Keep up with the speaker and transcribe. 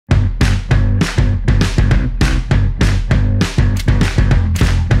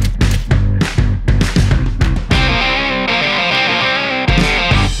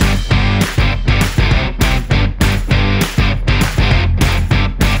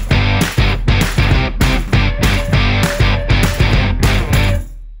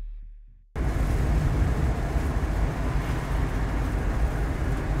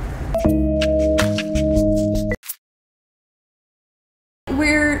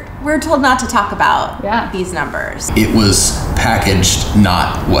we're told not to talk about these numbers. It was packaged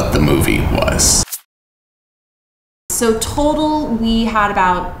not what the movie was. So total, we had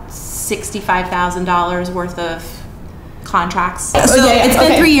about $65,000 worth of contracts. So it's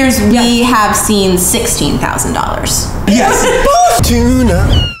been 3 years. We have seen $16,000. Yes.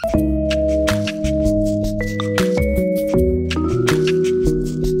 Tuna.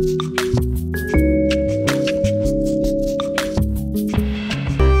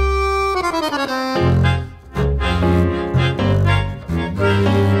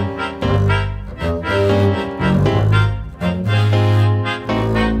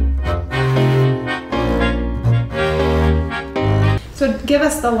 So give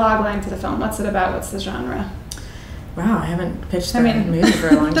us the log line to the film. What's it about? What's the genre? Wow, I haven't pitched the movie for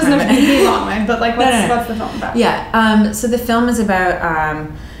a long time. Doesn't have to be long line, but like what's the film about? Yeah, so the film is about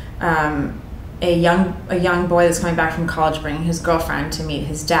a young boy that's coming back from college, bringing his girlfriend to meet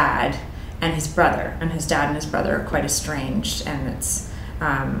his dad and his brother. And his dad and his brother are quite estranged, and it's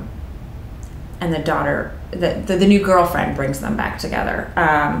and the daughter, the new girlfriend brings them back together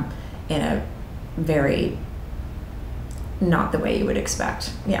in a very not the way you would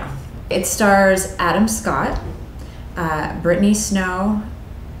expect. Yeah. It stars Adam Scott, Brittany Snow,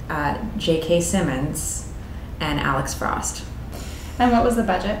 J.K. Simmons, and Alex Frost. And what was the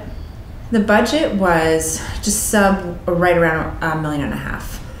budget? The budget was just right around $1.5 million.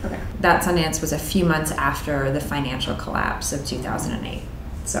 Okay. That Sundance was a few months after the financial collapse of 2008.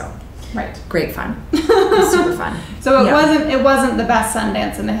 So great fun. It was super fun. So it wasn't the best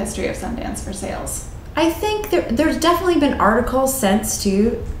Sundance in the history of Sundance for sales. I think there's definitely been articles since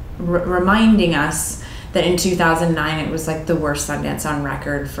too, reminding us that in 2009 it was like the worst Sundance on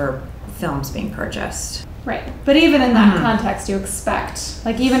record for films being purchased. Right, but even in that context, you expect,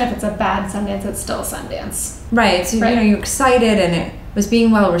 like, even if it's a bad Sundance, it's still Sundance. Right. So you're excited, and it was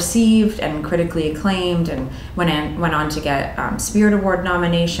being well received and critically acclaimed, and went on to get Spirit Award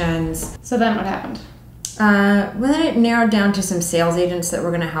nominations. So then what happened? Well, then it narrowed down to some sales agents that were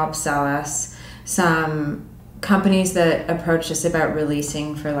going to help sell us. Some companies that approached us about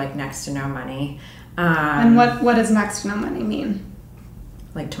releasing for like next to no money. And what does next to no money mean?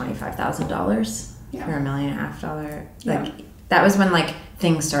 Like $25,000 for $1.5 million. Like that was when like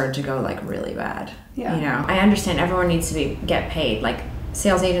things started to go like really bad. Yeah. You know, I understand everyone needs to get paid. Like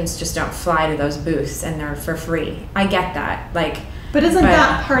sales agents just don't fly to those booths and they're for free. I get that. But isn't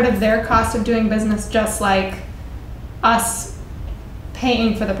that part of their cost of doing business, just like us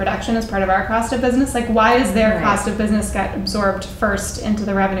paying for the production as part of our cost of business? Like, why does their cost of business get absorbed first into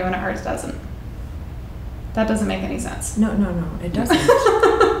the revenue and ours doesn't? That doesn't make any sense. No, it doesn't.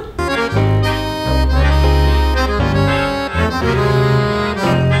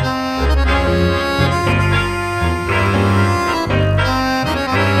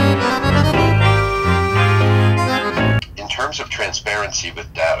 In terms of transparency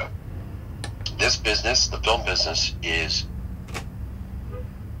with data, this business, the film business, is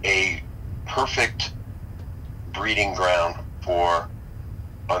a perfect breeding ground for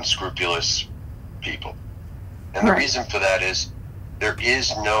unscrupulous people. And the reason for that is there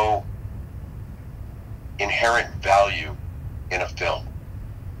is no inherent value in a film.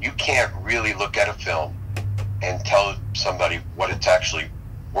 You can't really look at a film and tell somebody what it's actually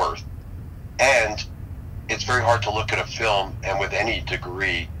worth. And it's very hard to look at a film and with any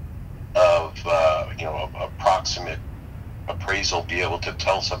degree of approximate appraisal be able to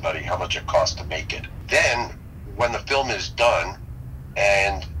tell somebody how much it costs to make it. Then when the film is done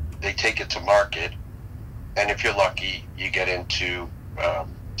and they take it to market, and if you're lucky you get into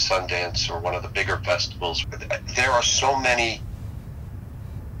Sundance or one of the bigger festivals, there are so many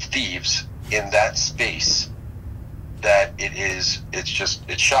thieves in that space that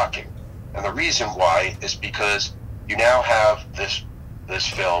it's shocking. And the reason why is because you now have this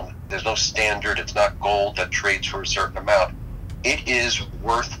film. There's no standard. It's not gold that trades for a certain amount. It is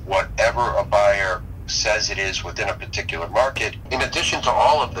worth whatever a buyer says it is within a particular market. In addition to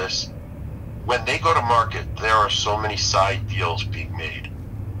all of this, when they go to market, there are so many side deals being made.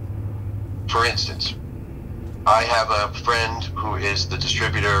 For instance, I have a friend who is the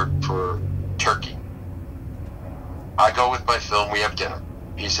distributor for Turkey. I go with my film, we have dinner.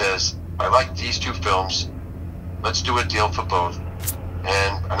 He says, I like these two films, let's do a deal for both.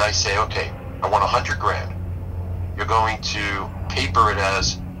 And I say, okay, I want $100,000. You're going to paper it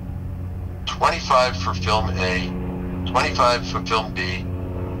as 25 for film A, 25 for film B,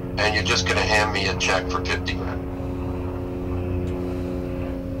 and you're just going to hand me a check for $50,000.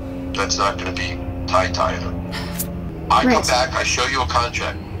 That's not going to be tie-tie. I come back, I show you a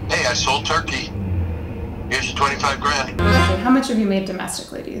contract. Hey, I sold Turkey. Here's your 25 grand. How much have you made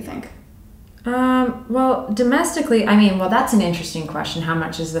domestically, do you think? Well, domestically, that's an interesting question. How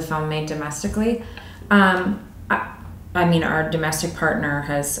much is the film made domestically? Our domestic partner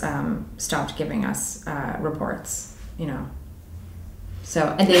has stopped giving us reports,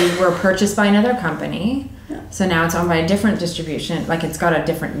 So, and they were purchased by another company. Yeah. So now it's owned by a different distribution. Like, it's got a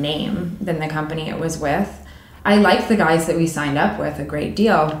different name than the company it was with. I like the guys that we signed up with a great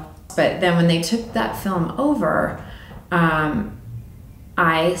deal. But then when they took that film over,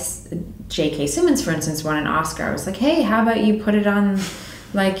 J.K. Simmons, for instance, won an Oscar. I was like, hey, how about you put it on,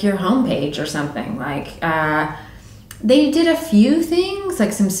 like, your homepage or something? Like, they did a few things,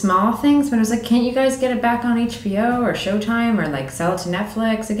 like some small things, but I was like, can't you guys get it back on HBO or Showtime or, like, sell it to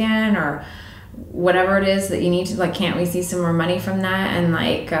Netflix again or whatever it is that you need to, like, can't we see some more money from that? And,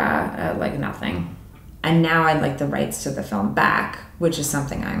 like nothing. And now I'd like the rights to the film back, which is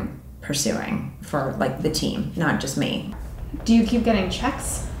something I'm pursuing for, like, the team, not just me. Do you keep getting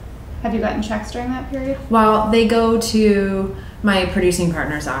checks? Have you gotten checks during that period? Well, they go to my producing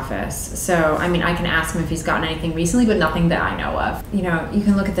partner's office. So, I can ask him if he's gotten anything recently, but nothing that I know of. You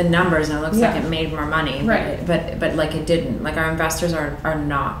can look at the numbers and it looks like it made more money, right? But like, it didn't. Like, our investors are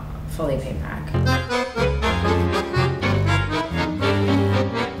not fully paid back.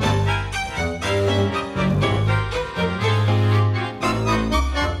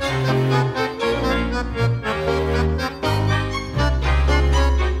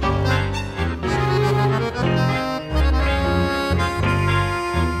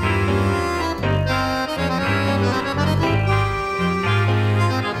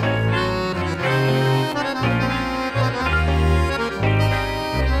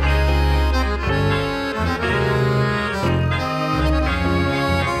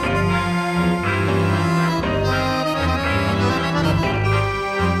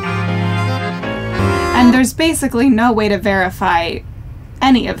 And there's basically no way to verify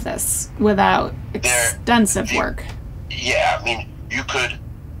any of this without extensive work. Yeah, you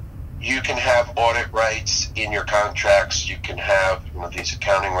can have audit rights in your contracts. You can have these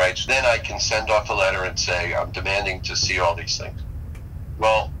accounting rights. Then I can send off a letter and say, I'm demanding to see all these things.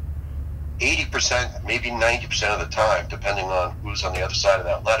 Well, 80%, maybe 90% of the time, depending on who's on the other side of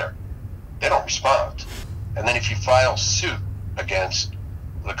that letter, they don't respond. And then if you file suit against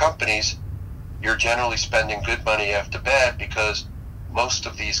the companies, you're generally spending good money after bad because most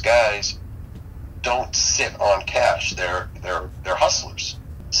of these guys don't sit on cash. They're hustlers.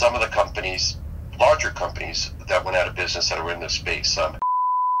 Some of the companies, larger companies that went out of business that are in this space,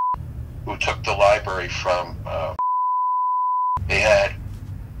 who took the library from, they had,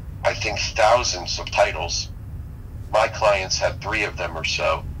 I think, thousands of titles. My clients had 3 of them or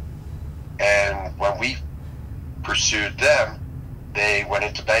so. And when we pursued them, they went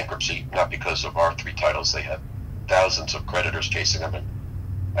into bankruptcy, not because of our 3 titles. They had thousands of creditors chasing them, and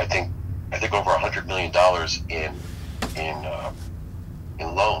I think over $100 million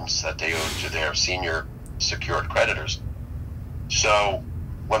in loans that they owed to their senior secured creditors. So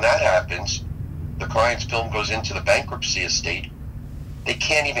when that happens, the client's film goes into the bankruptcy estate. They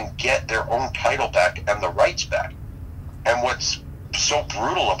can't even get their own title back and the rights back. And what's so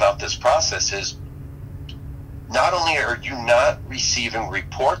brutal about this process is, not only are you not receiving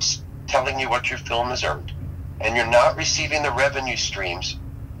reports telling you what your film has earned, and you're not receiving the revenue streams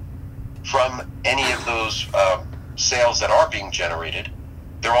from any of those sales that are being generated,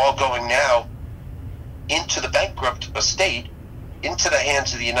 they're all going now into the bankrupt estate, into the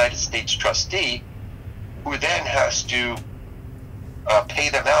hands of the United States trustee, who then has to pay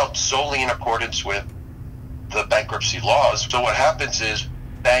them out solely in accordance with the bankruptcy laws. So what happens is,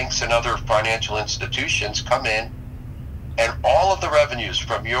 banks and other financial institutions come in, and all of the revenues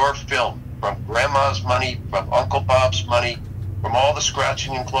from your film, from grandma's money, from Uncle Bob's money, from all the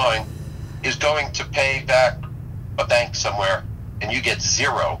scratching and clawing, is going to pay back a bank somewhere, and you get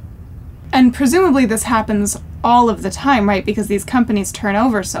 0. And presumably this happens all of the time, right? Because these companies turn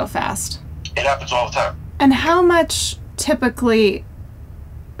over so fast. It happens all the time. And how much typically,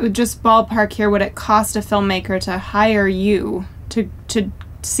 just ballpark here, would it cost a filmmaker to hire you to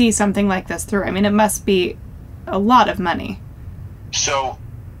see something like this through? It must be a lot of money. So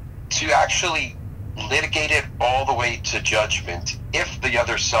to actually litigate it all the way to judgment, if the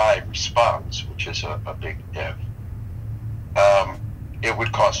other side responds, which is a big if, it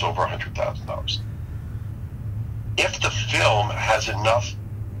would cost over $100,000. If the film has enough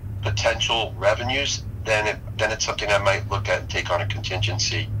potential revenues, then it's something I might look at and take on a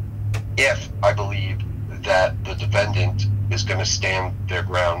contingency if I believe that the defendant is going to stand their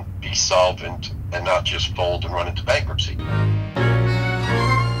ground, be solvent, and not just fold and run into bankruptcy.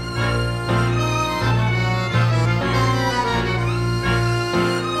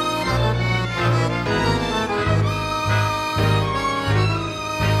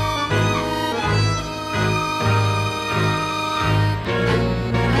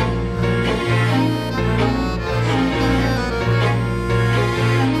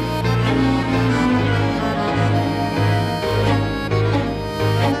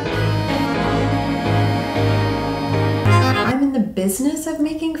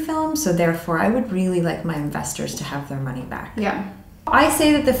 so therefore I would really like my investors to have their money back. Yeah. I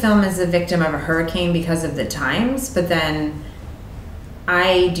say that the film is a victim of a hurricane because of the times, but then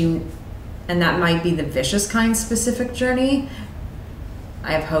I do, and that might be the Vicious Kind specific journey.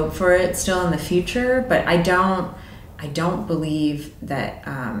 I have hope for it still in the future, but I don't believe that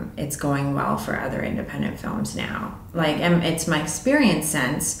it's going well for other independent films now. Like, it's my experience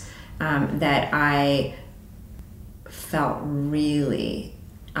sense that I felt really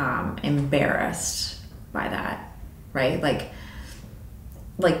embarrassed by that, right? Like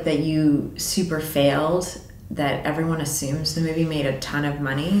that you super failed, that everyone assumes the movie made a ton of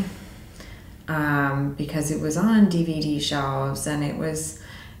money because it was on DVD shelves and it was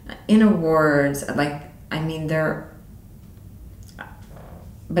in awards. Like, I mean, but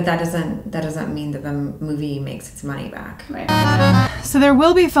that doesn't mean that the movie makes its money back. Right. So there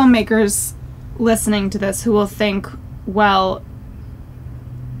will be filmmakers listening to this who will think, well,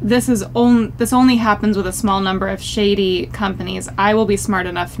 this only happens with a small number of shady companies. I will be smart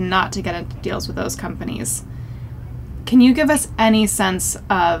enough not to get into deals with those companies. Can you give us any sense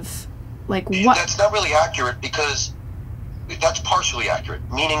of, like, what? That's not really accurate, because that's partially accurate,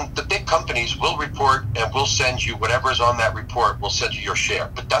 meaning the big companies will report and will send you whatever is on that report, will send you your share.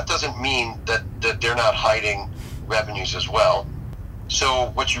 But that doesn't mean that they're not hiding revenues as well.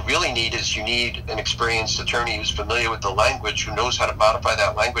 So what you really need is you need an experienced attorney who's familiar with the language, who knows how to modify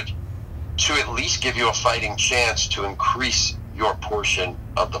that language to at least give you a fighting chance to increase your portion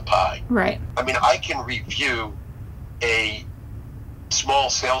of the pie. Right. I mean, I can review a small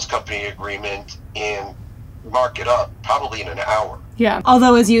sales company agreement and mark it up probably in an hour. Yeah.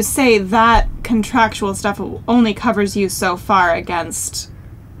 Although, as you say, that contractual stuff only covers you so far against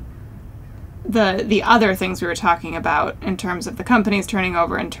the other things we were talking about, in terms of the companies turning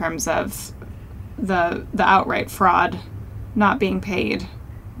over, in terms of the outright fraud, not being paid.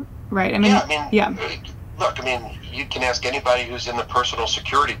 Right. I mean, look, I mean, you can ask anybody who's in the personal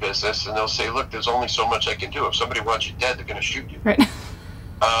security business, and they'll say, look, there's only so much I can do. If somebody wants you dead, they're going to shoot you. Right.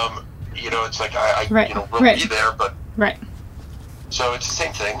 You know, it's like, we'll be there, but... Right. So it's the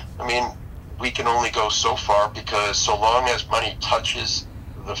same thing. I mean, we can only go so far, because so long as money touches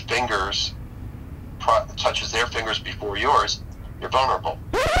their fingers before yours, you're vulnerable.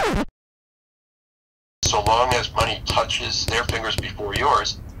 So long as money touches their fingers before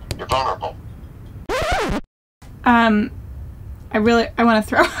yours, you're vulnerable. I want to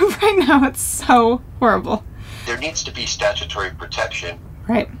throw up right now. It's so horrible. There needs to be statutory protection.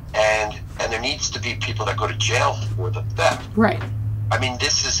 Right. And there needs to be people that go to jail for the theft. Right. I mean,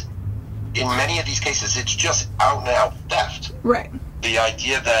 this is, in many of these cases, it's just out and out theft. Right. The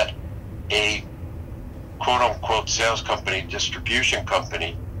idea that a quote-unquote sales company, distribution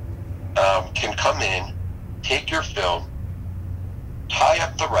company, can come in, take your film, tie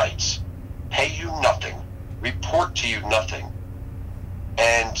up the rights, pay you nothing, report to you nothing,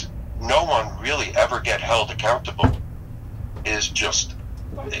 and no one really ever get held accountable, is just,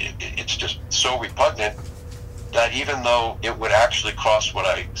 it's just so repugnant that even though it would actually cost what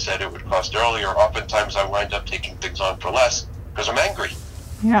I said it would cost earlier, oftentimes I wind up taking things on for less because I'm angry.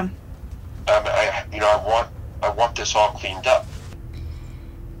 Yeah. I want this all cleaned up.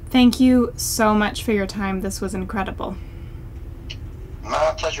 Thank you so much for your time. This was incredible.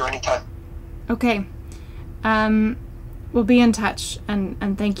 My pleasure, anytime. Okay. We'll be in touch,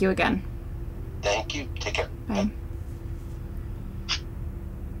 and thank you again. Thank you. Take care. Bye.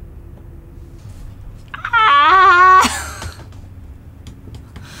 Ah!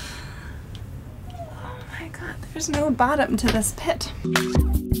 Oh my god, there's no bottom to this pit.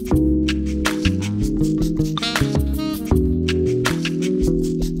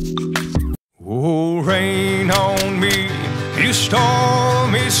 Oh, rain on me, you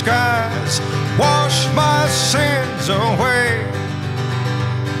stormy skies, wash my sins away.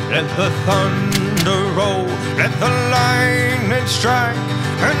 Let the thunder roll, let the lightning strike,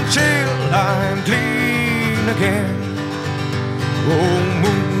 until I'm clean again. Oh,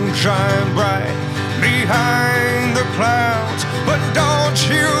 moonshine bright behind the clouds, but don't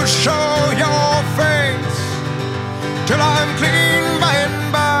you show your face till I'm clean by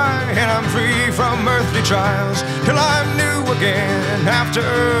and by, and I'm free from earthly trials, till I'm new again after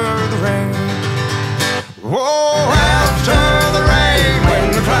the rain. Oh, after the rain,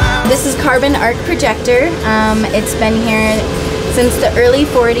 when the clouds... This is Carbon Arc Projector. It's been here since the early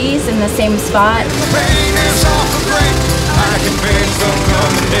 40s in the same spot. The rain is awful great. I can face the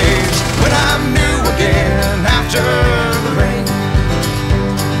coming days when I'm new again after the rain.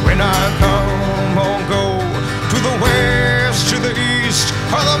 When I come or go to the west, to the east,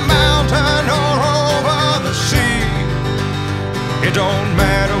 or the mountain, or over the sea, it don't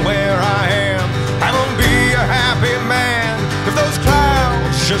matter where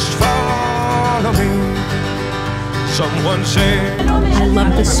Someone said, I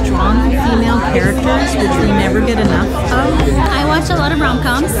love the strong female characters, which we never get enough of. I watch a lot of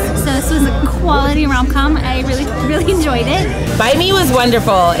rom-coms, so this was a quality rom-com. I really enjoyed it. Bite Me was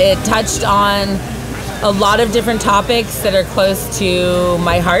wonderful. It touched on a lot of different topics that are close to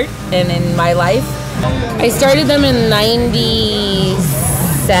my heart and in my life. I started them in '97,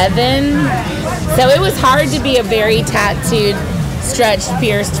 so it was hard to be a very tattooed, stretched,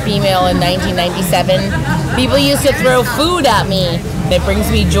 pierced female in 1997. People used to throw food at me. It brings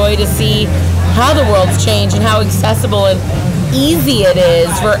me joy to see how the world's changed and how accessible and easy it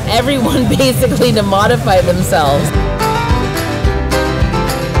is for everyone basically to modify themselves.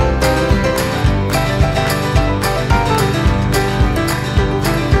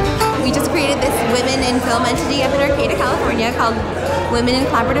 We just created this women in film entity up in Arcata, California called Women in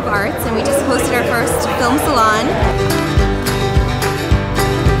Collaborative Arts, and we just hosted our first film salon.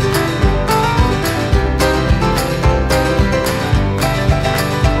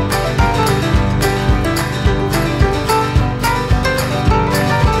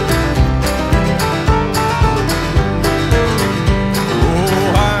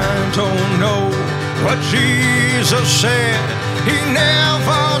 What Jesus said, he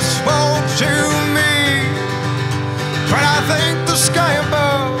never spoke to me. But I thank the sky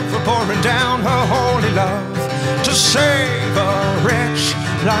above for pouring down her holy love to save a wretch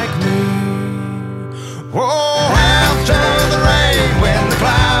like me. Oh, after the rain, when the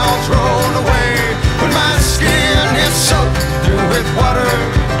clouds roll away, when my skin is soaked through with water,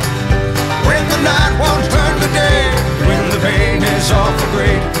 when the night won't turn to day, when the pain is awful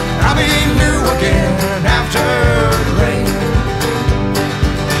great, I'll be new again after the rain.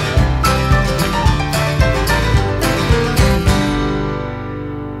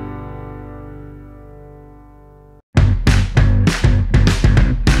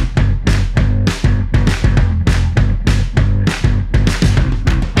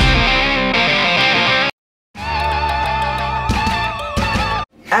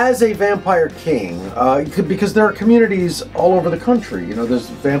 As a vampire king, because there are communities all over the country, you know, there's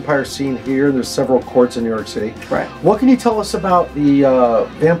a vampire scene here, there's several courts in New York City. Right. What can you tell us about the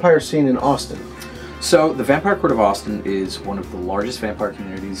vampire scene in Austin? So, the Vampire Court of Austin is one of the largest vampire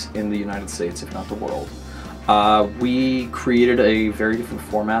communities in the United States, if not the world. We created a very different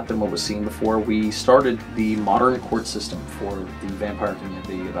format than what was seen before. We started the modern court system for the vampire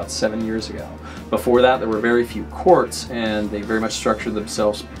community about 7 years ago. Before that, there were very few courts, and they very much structured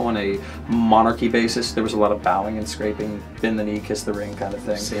themselves on a monarchy basis. There was a lot of bowing and scraping, bend the knee, kiss the ring kind of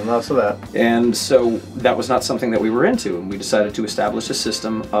thing. Seen lots of that. And so that was not something that we were into, and we decided to establish a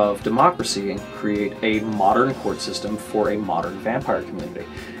system of democracy and create a modern court system for a modern vampire community.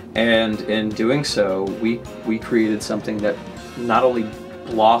 And in doing so, we created something that not only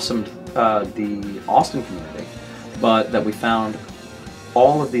blossomed the Austin community, but that we found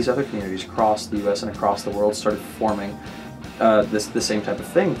all of these other communities across the U.S. and across the world started forming the same type of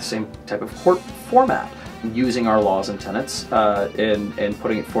thing, the same type of court format, using our laws and tenets and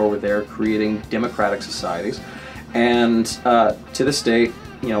putting it forward there, creating democratic societies. And to this day,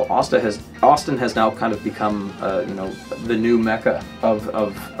 you know, Austin has now kind of become, you know, the new mecca of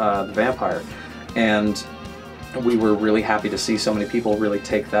the vampire, and we were really happy to see so many people really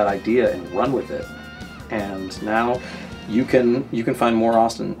take that idea and run with it. And now you can find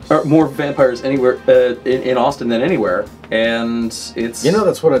more vampires anywhere in Austin than anywhere, and it's, you know,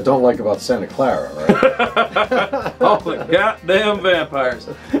 that's what I don't like about Santa Clara, right? all the goddamn vampires.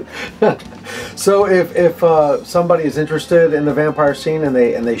 So if somebody is interested in the vampire scene and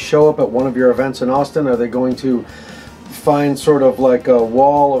they show up at one of your events in Austin, are they going to find sort of like a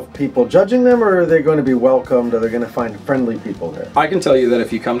wall of people judging them, or are they going to be welcomed? Are they going to find friendly people there? I can tell you that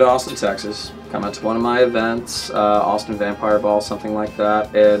if you come to Austin, Texas, come out to one of my events, Austin Vampire Ball, something like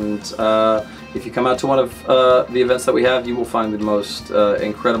that, and if you come out to one of the events that we have, you will find the most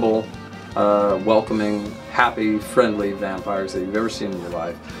incredible, welcoming, happy, friendly vampires that you've ever seen in your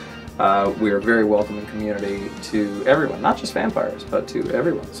life. We are a very welcoming community to everyone, not just vampires, but to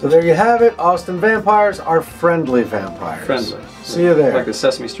everyone. So there you have it. Austin vampires are friendly vampires. Friendly. See you there. Like the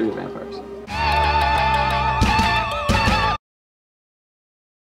Sesame Street vampires.